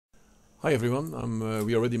Hi everyone,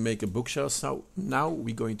 we already make a bookshelf, so now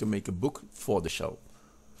we're going to make a book for the shelf.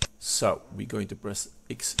 So we're going to press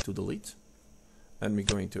X to delete and we're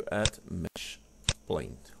going to add mesh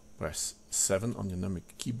plane. Press 7 on your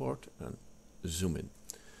numeric keyboard and zoom in.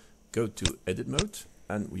 Go to edit mode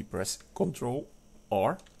and we press Ctrl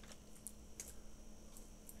R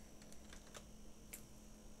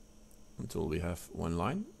until we have one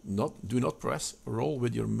line. Do not press, roll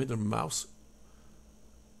with your middle mouse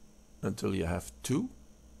until you have 2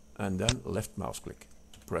 and then left mouse click.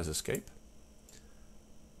 Press escape.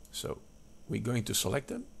 So we're going to select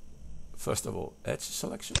them. First of all, edge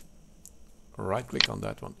selection. Right click on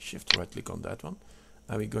that one, shift right click on that one,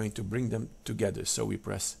 and we're going to bring them together. So we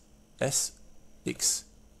press SX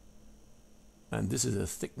and this is the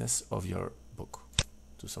thickness of your book,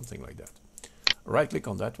 to something like that. Right click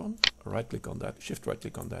on that one, right click on that, shift right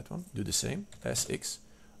click on that one, do the same, SX.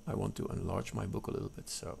 I want to enlarge my book a little bit,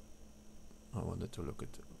 so I want it to look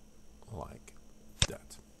like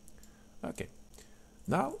that. Okay,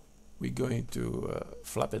 now we're going to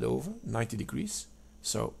flap it over 90 degrees.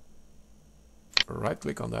 So right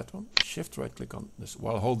click on that one, shift right click on this,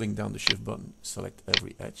 while holding down the shift button, select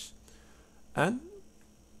every edge, and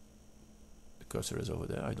the cursor is over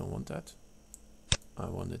there. I don't want that. I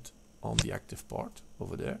want it on the active part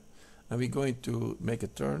over there, and we're going to make a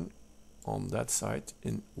turn on that side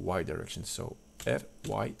in Y direction. So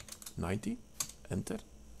RY 90, enter.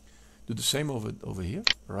 Do the same over here.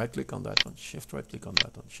 Right click on that one, shift right click on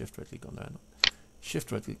that one, shift right click on that one, shift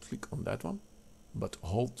right click on that one, but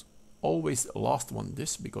hold always the last one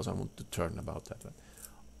this, because I want to turn about that one.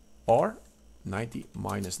 R 90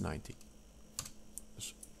 minus 90.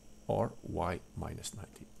 Or Y minus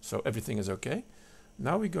 90. So everything is okay.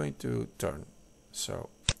 Now we're going to turn. So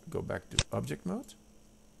go back to object mode.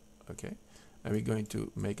 Okay. And we're going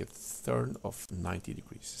to make a turn of 90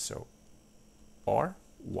 degrees. So R,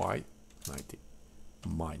 Y, 90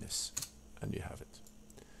 minus, and you have it.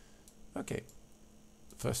 Okay.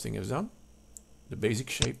 First thing is done. The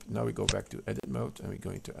basic shape. Now we go back to edit mode and we're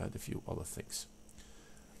going to add a few other things.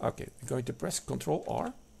 Okay. We're going to press Ctrl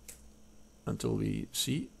R until we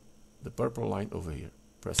see the purple line over here.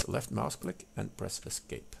 Press left mouse click and press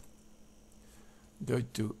escape. Go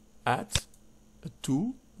to add a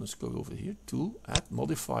tool. Let's go over here. Tool, add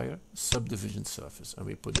modifier, subdivision surface, and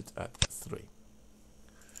we put it at 3.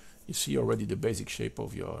 You see already the basic shape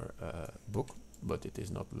of your book, but it is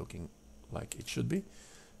not looking like it should be.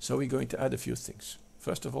 So we're going to add a few things.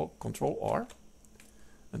 First of all, Ctrl R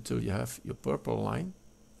until you have your purple line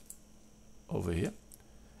over here.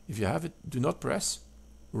 If you have it, do not press.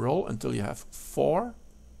 Roll until you have 4.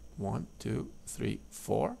 1, 2, 3,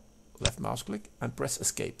 4. Left mouse click and press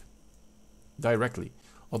escape directly.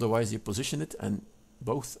 Otherwise you position it and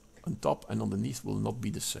both on top and underneath will not be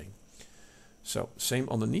the same. So same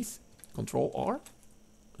underneath, Ctrl R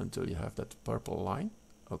until you have that purple line.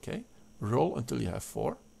 Okay. Roll until you have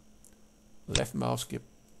 4. Left mouse click,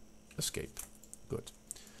 escape. Good.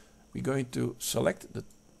 We're going to select the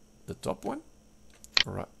top one,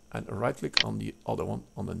 right, and right click on the other one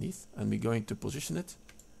underneath, and we're going to position it.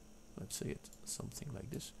 Let's say it something like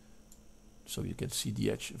this, so you can see the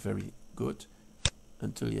edge very good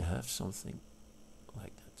until you have something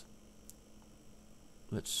like that.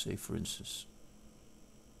 Let's say, for instance,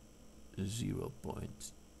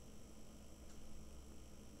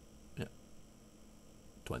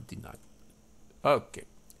 0.29. Okay,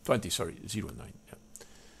 20. Sorry, 0.9. Yeah.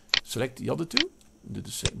 Select the other two. Do the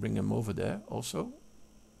same. Bring them over there also.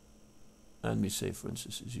 And we say, for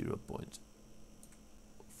instance,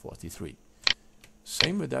 0.43.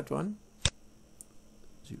 Same with that one.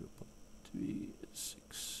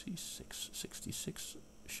 0.366. 66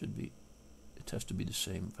 should be. It has to be the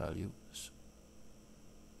same value as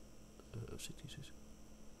 66.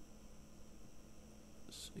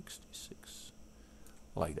 66.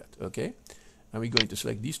 Like that. Okay. And we're going to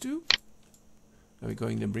select these two. And we're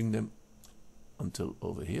going to bring them until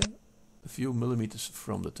over here, a few millimeters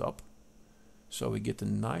from the top. So we get a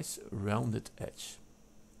nice rounded edge.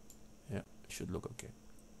 Yeah, it should look okay.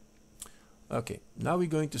 Okay, now we're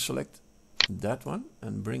going to select that one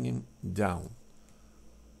and bring him down.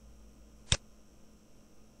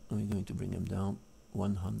 And we're going to bring him down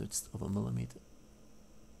 1/100th of a millimeter.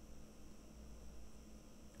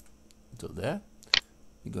 Until there.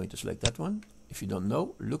 We're going to select that one. If you don't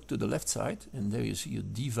know, look to the left side and there you see your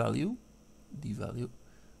D value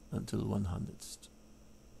until 1/100th.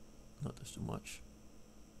 Not as too much.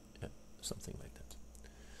 Yeah, something like that.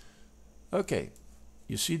 Okay,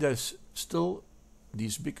 you see there's still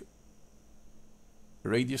these big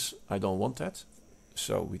radius. I don't want that.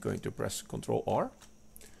 So we're going to press Ctrl R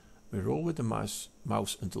We roll with the mouse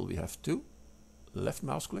until we have 2. Left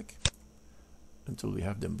mouse click until we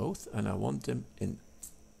have them both, and I want them in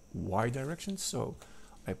Y direction, so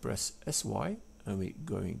I press SY and we're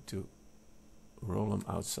going to roll them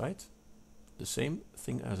outside. The same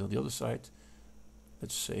thing as on the other side.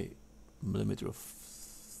 Let's say millimeter of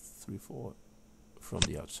 3/4 from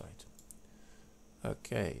the outside.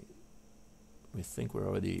 Okay, we think we're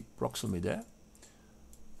already approximately there.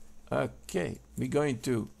 Okay, we're going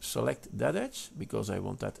to select that edge because I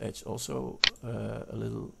want that edge also a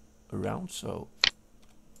little around, so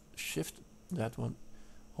shift that one,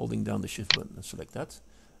 holding down the shift button and select that.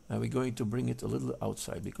 And we're going to bring it a little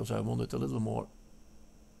outside because I want it a little more,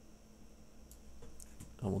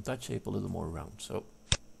 I want that shape a little more round, so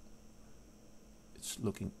it's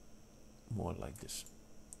looking more like this.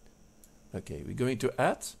 Okay, we're going to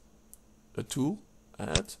add a tool,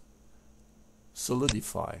 add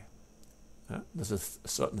solidify. There's a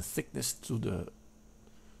certain thickness to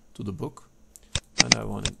the book, and I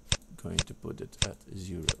want going to put it at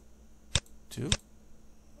 0.2,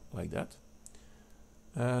 like that.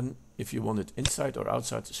 And if you want it inside or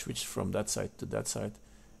outside, switch from that side to that side.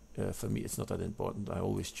 For me, it's not that important. I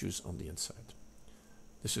always choose on the inside.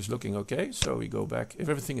 This is looking okay, so we go back. If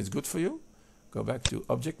everything is good for you, go back to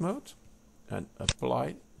object mode and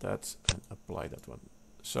apply that one.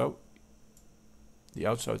 So the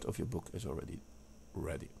outside of your book is already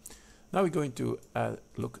ready. Now we're going to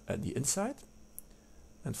look at the inside,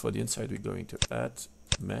 and for the inside we're going to add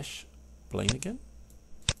mesh plane again,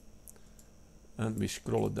 and we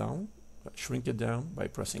scroll it down, shrink it down by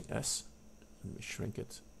pressing S, and we shrink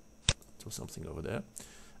it to something over there.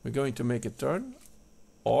 We're going to make it turn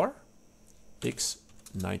or X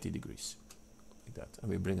 90 degrees, like that,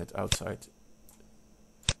 and we bring it outside,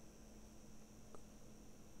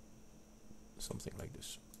 something like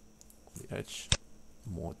this, the edge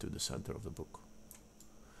more to the center of the book.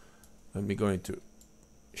 And we're going to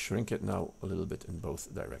shrink it now a little bit in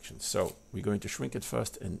both directions. So we're going to shrink it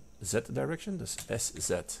first in Z direction, this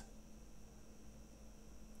SZ,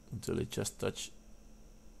 until it just touches.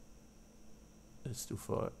 It's too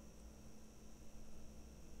far,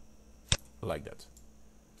 like that.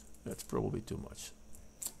 That's probably too much.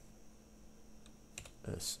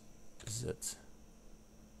 SZ.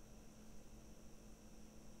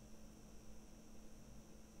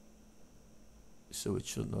 So it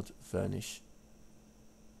should not vanish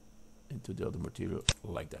into the other material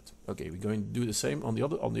like that. Okay, we're going to do the same on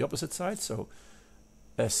the opposite side. So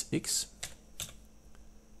SX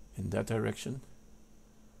in that direction,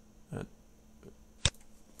 and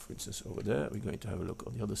for instance over there we're going to have a look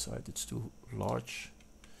on the other side. It's too large,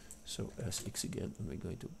 so SX again, and we're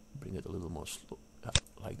going to bring it a little more slow,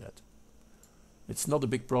 like that. It's not a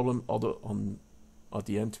big problem, although at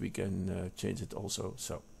the end we can change it also.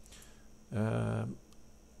 So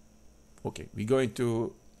okay, we're going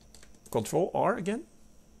to Control R again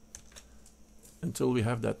until we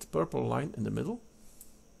have that purple line in the middle,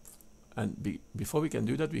 and before we can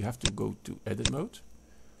do that we have to go to edit mode,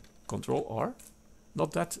 Control R,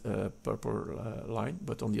 not that purple line,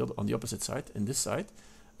 but on the opposite side, in this side,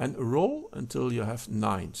 and roll until you have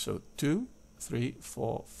 9. So 2, 3,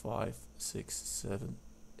 4, 5, 6, 7,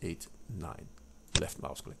 8, 9. Left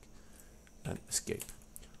mouse click and escape.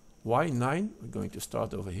 Why 9? We're going to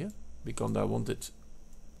start over here because I want it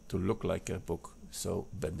to look like a book, so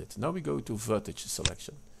bend it. Now we go to vertex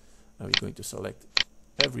selection, and we're going to select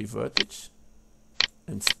every vertex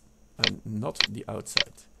and not the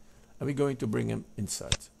outside, and we're going to bring them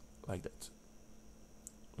inside like that.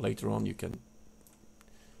 Later on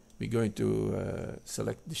we're going to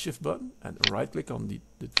select the shift button and right click on the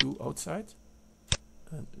two outside,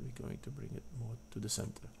 and we're going to bring it more to the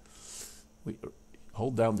center. We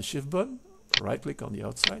hold down the shift button, right click on the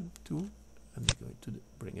outside two, and we're going to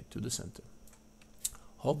bring it to the center.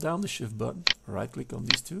 Hold down the shift button, right click on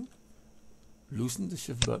these two, loosen the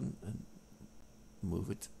shift button and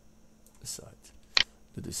move it aside.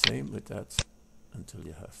 Do the same with that until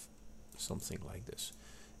you have something like this.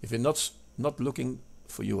 If it's not looking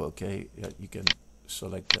for you okay, you can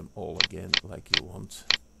select them all again like you want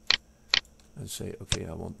and say, okay,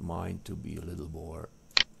 I want mine to be a little more.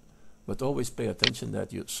 But always pay attention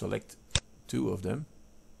that you select two of them,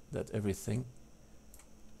 that everything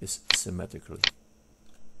is symmetrically.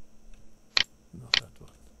 Not that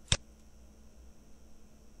one.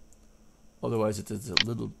 Otherwise it is a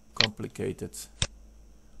little complicated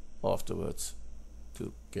afterwards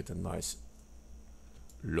to get a nice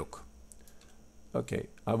look. Okay,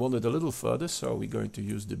 I want it a little further, so we're going to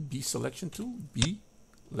use the B selection tool. B,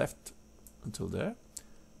 left until there.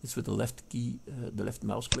 It's with the left key, the left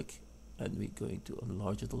mouse click, and we're going to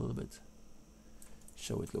enlarge it a little bit,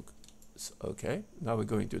 show it looks okay. Now we're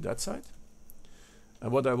going to that side,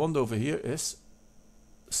 and what I want over here is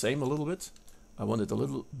same a little bit. I want it a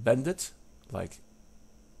little bended like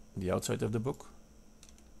the outside of the book.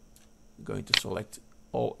 I'm going to select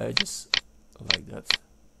all edges like that,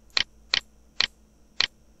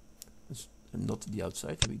 and not the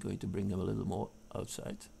outside. We're going to bring them a little more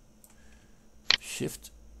outside.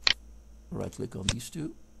 Shift right click on these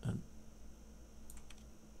two, and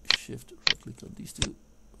shift right click on these two,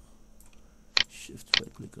 shift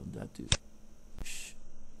right click on that two,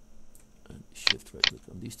 and shift right click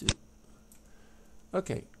on these two.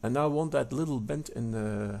 Okay, and now I want that little bend in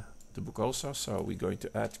the book also, so we're going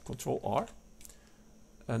to add Control R,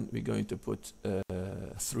 and we're going to put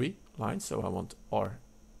 3 lines. So I want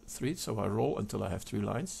R3, so I roll until I have 3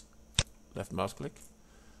 lines. Left mouse click,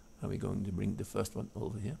 and we're going to bring the first one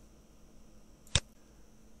over here.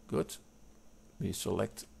 Good. We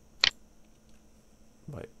select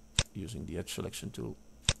by using the edge selection tool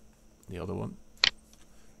the other one,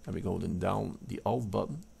 and we're going down the Alt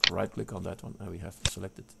button, right click on that one, and we have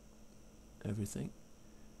selected everything.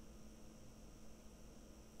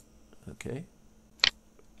 Okay,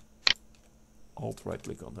 Alt right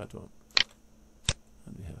click on that one,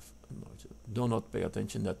 and we have enlarged it. Do not pay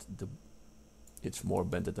attention that it's more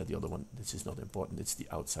bended than the other one. This is not important, it's the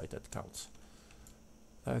outside that counts.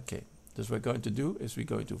 Okay, this we're going to do is we're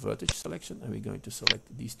going to vertex selection, and we're going to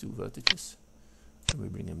select these 2 vertices, and we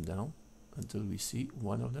bring them down until we see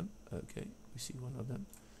one of them. Okay, we see one of them.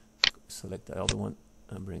 Select the other one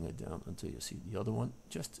and bring it down until you see the other one.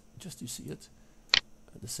 Just you see it.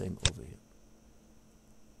 The same over here.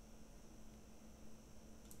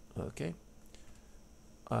 Okay.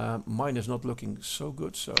 Mine is not looking so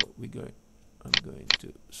good, so I'm going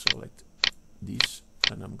to select these,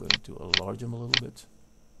 and I'm going to enlarge them a little bit,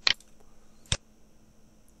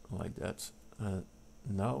 like that.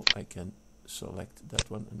 Now I can select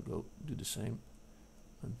that one and go do the same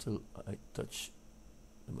until I touch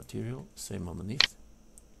the material. Same underneath.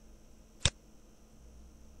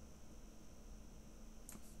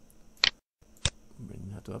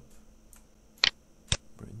 Bring that up.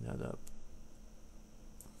 Bring that up.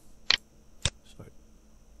 Sorry.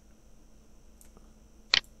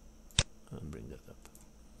 And bring that up.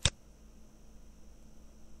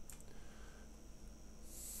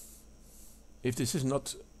 If this is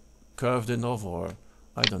not curved enough, or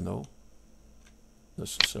I don't know,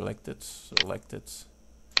 just select it, I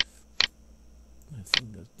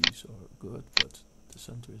think that these are good, but the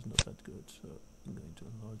center is not that good, so I'm going to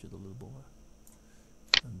enlarge it a little more.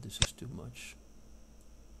 And this is too much.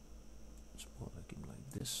 It's more looking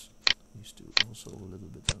like this. These two also a little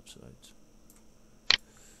bit outside.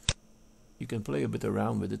 You can play a bit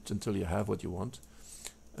around with it until you have what you want.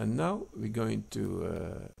 And now we're going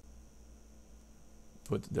to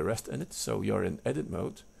put the rest in it. So you're in edit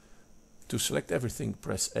mode. To select everything,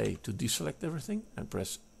 press A. To deselect everything, and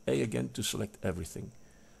press A again to select everything.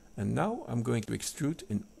 And now I'm going to extrude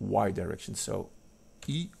in Y direction. So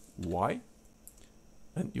EY.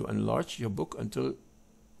 And you enlarge your book until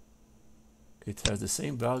it has the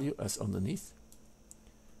same value as underneath.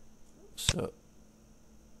 So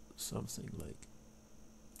something like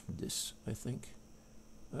this, I think.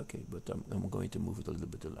 Okay, but I'm going to move it a little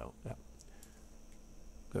bit around. Yeah.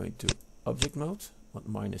 Going to object mode. But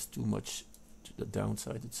mine is too much to the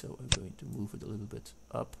downside, so I'm going to move it a little bit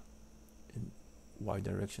up in Y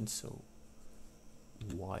direction. So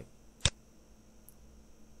Y.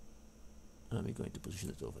 And we're going to position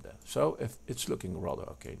it over there. So if it's looking rather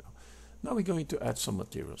okay now. Now we're going to add some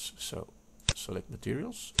materials. So select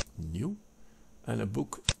materials, new, and a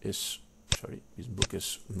book is, sorry, this book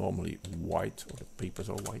is normally white, or the papers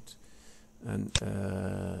are white, and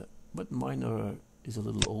but mine is a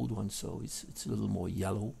little old one, so it's a little more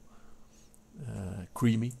yellow,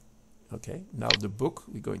 creamy. Okay, now the book,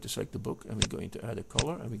 we're going to select the book, and we're going to add a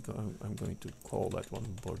color, and I'm going to call that one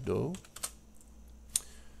Bordeaux.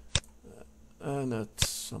 And that's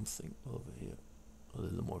something over here, a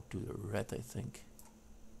little more to the red, I think,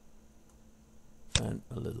 and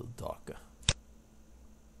a little darker.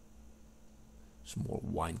 It's more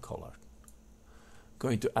wine color.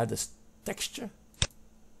 Going to add a texture,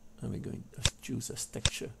 and we're going to choose as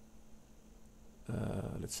texture,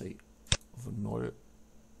 let's say, of a northern,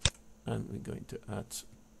 and we're going to add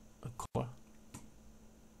a color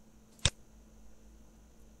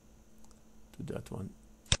to that one.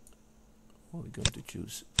 Well, we're going to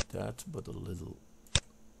choose that, but a little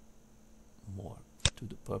more to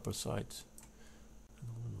the purple side, and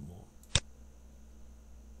a little more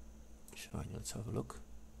shiny. Let's have a look.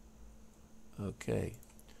 Okay,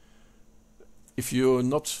 If you're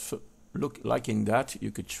not liking that,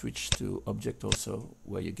 you could switch to object also,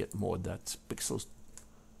 where you get more that pixel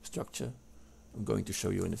structure. I'm going to show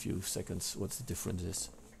you in a few seconds what the difference is.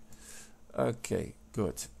 Okay,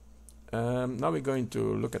 good. Now we're going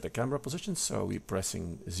to look at the camera position. So we're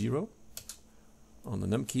pressing 0 on the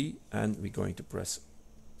num key, and we're going to press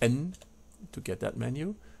N to get that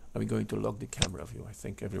menu. And we're going to lock the camera view. I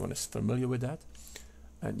think everyone is familiar with that.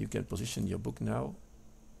 And you can position your book now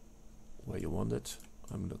where you want it.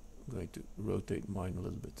 I'm going to rotate mine a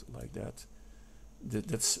little bit like that.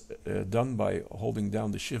 That's done by holding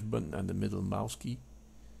down the shift button and the middle mouse key.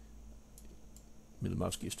 Middle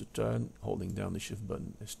mouse key is to turn, holding down the shift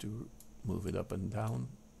button is to move it up and down,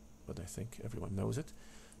 but I think everyone knows it.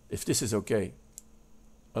 If this is okay,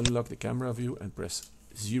 unlock the camera view and press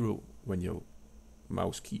 0 when your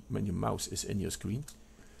mouse is in your screen.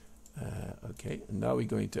 Okay, and now we're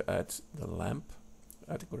going to add the lamp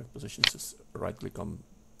at the correct position. Just right click on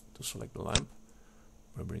to select the lamp.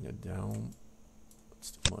 We'll bring it down.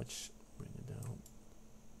 It's too much. Bring it down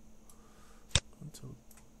until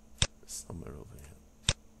somewhere over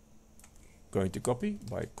here. Going to copy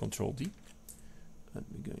by Ctrl D, and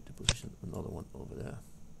we're going to position another one over there.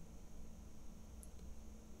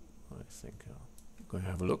 I think we're going to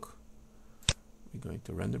have a look. We're going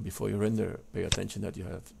to render. Before you render, pay attention that you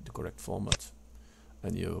have the correct format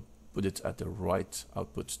and you put it at the right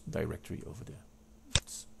output directory over there.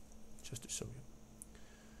 It's just to show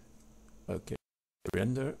you. Okay,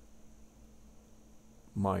 render.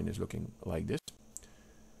 Mine is looking like this.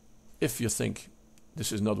 If you think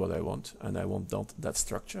this is not what I want, and I want that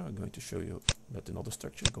structure, I'm going to show you that another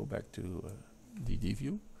structure. Go back to DD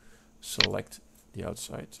view, select the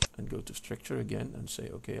outside, and go to structure again, and say,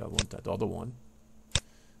 okay, I want that other one.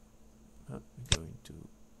 I'm going to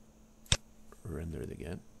render it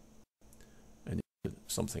again, and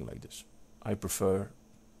something like this. I prefer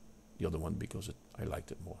the other one because I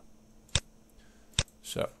liked it more.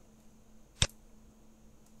 So,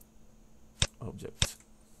 object.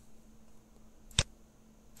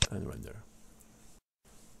 And render.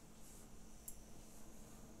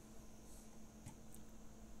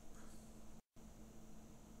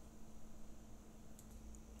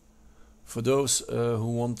 For those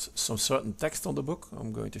who want some certain text on the book,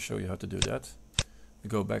 I'm going to show you how to do that. We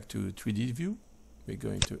go back to 3D view. We're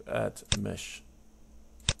going to add mesh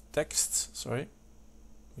text. Sorry,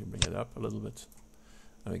 we bring it up a little bit,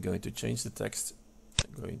 and we're going to change the text.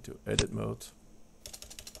 I'm going to edit mode.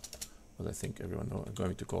 But I think everyone knows. I'm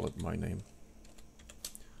going to call it my name.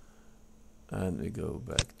 And we go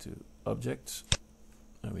back to object,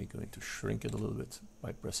 and we're going to shrink it a little bit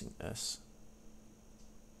by pressing S.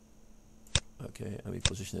 Okay, and we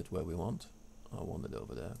position it where we want. I want it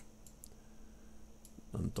over there.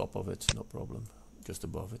 On top of it, no problem. Just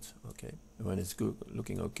above it. Okay. And when it's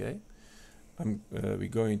looking okay, we're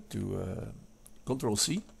going to Ctrl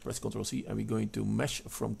C, press Ctrl C, and we're going to mesh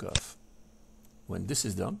from curve. When this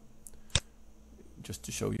is done, just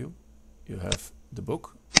to show you, you have the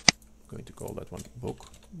book. I'm going to call that one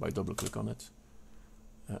book by double click on it,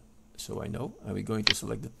 so I know. And we're going to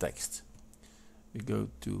select the text. We go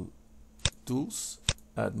to Tools,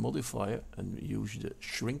 Add Modifier, and we use the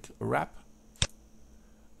Shrink Wrap,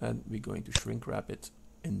 and we're going to shrink wrap it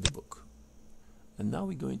in the book. And now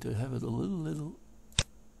we're going to have it a little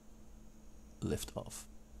lift off.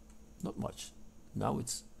 Not much. Now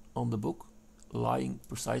it's on the book, lying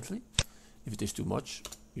precisely. If it is too much,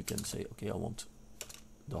 you can say, okay, I want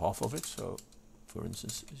the half of it. So, for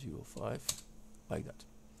instance, 0.5, like that.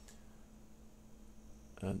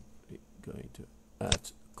 And we're going to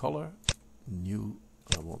add color, new.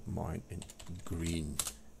 I want mine in green,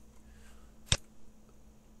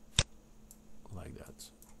 like that.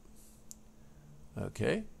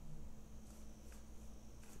 Okay.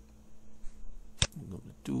 We go to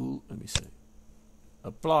the tool and we say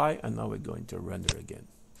apply, and now we're going to render again.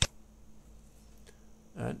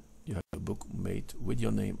 And you have a book made with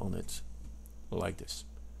your name on it, like this.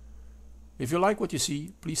 If you like what you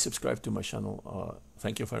see, please subscribe to my channel.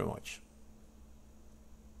 Thank you very much.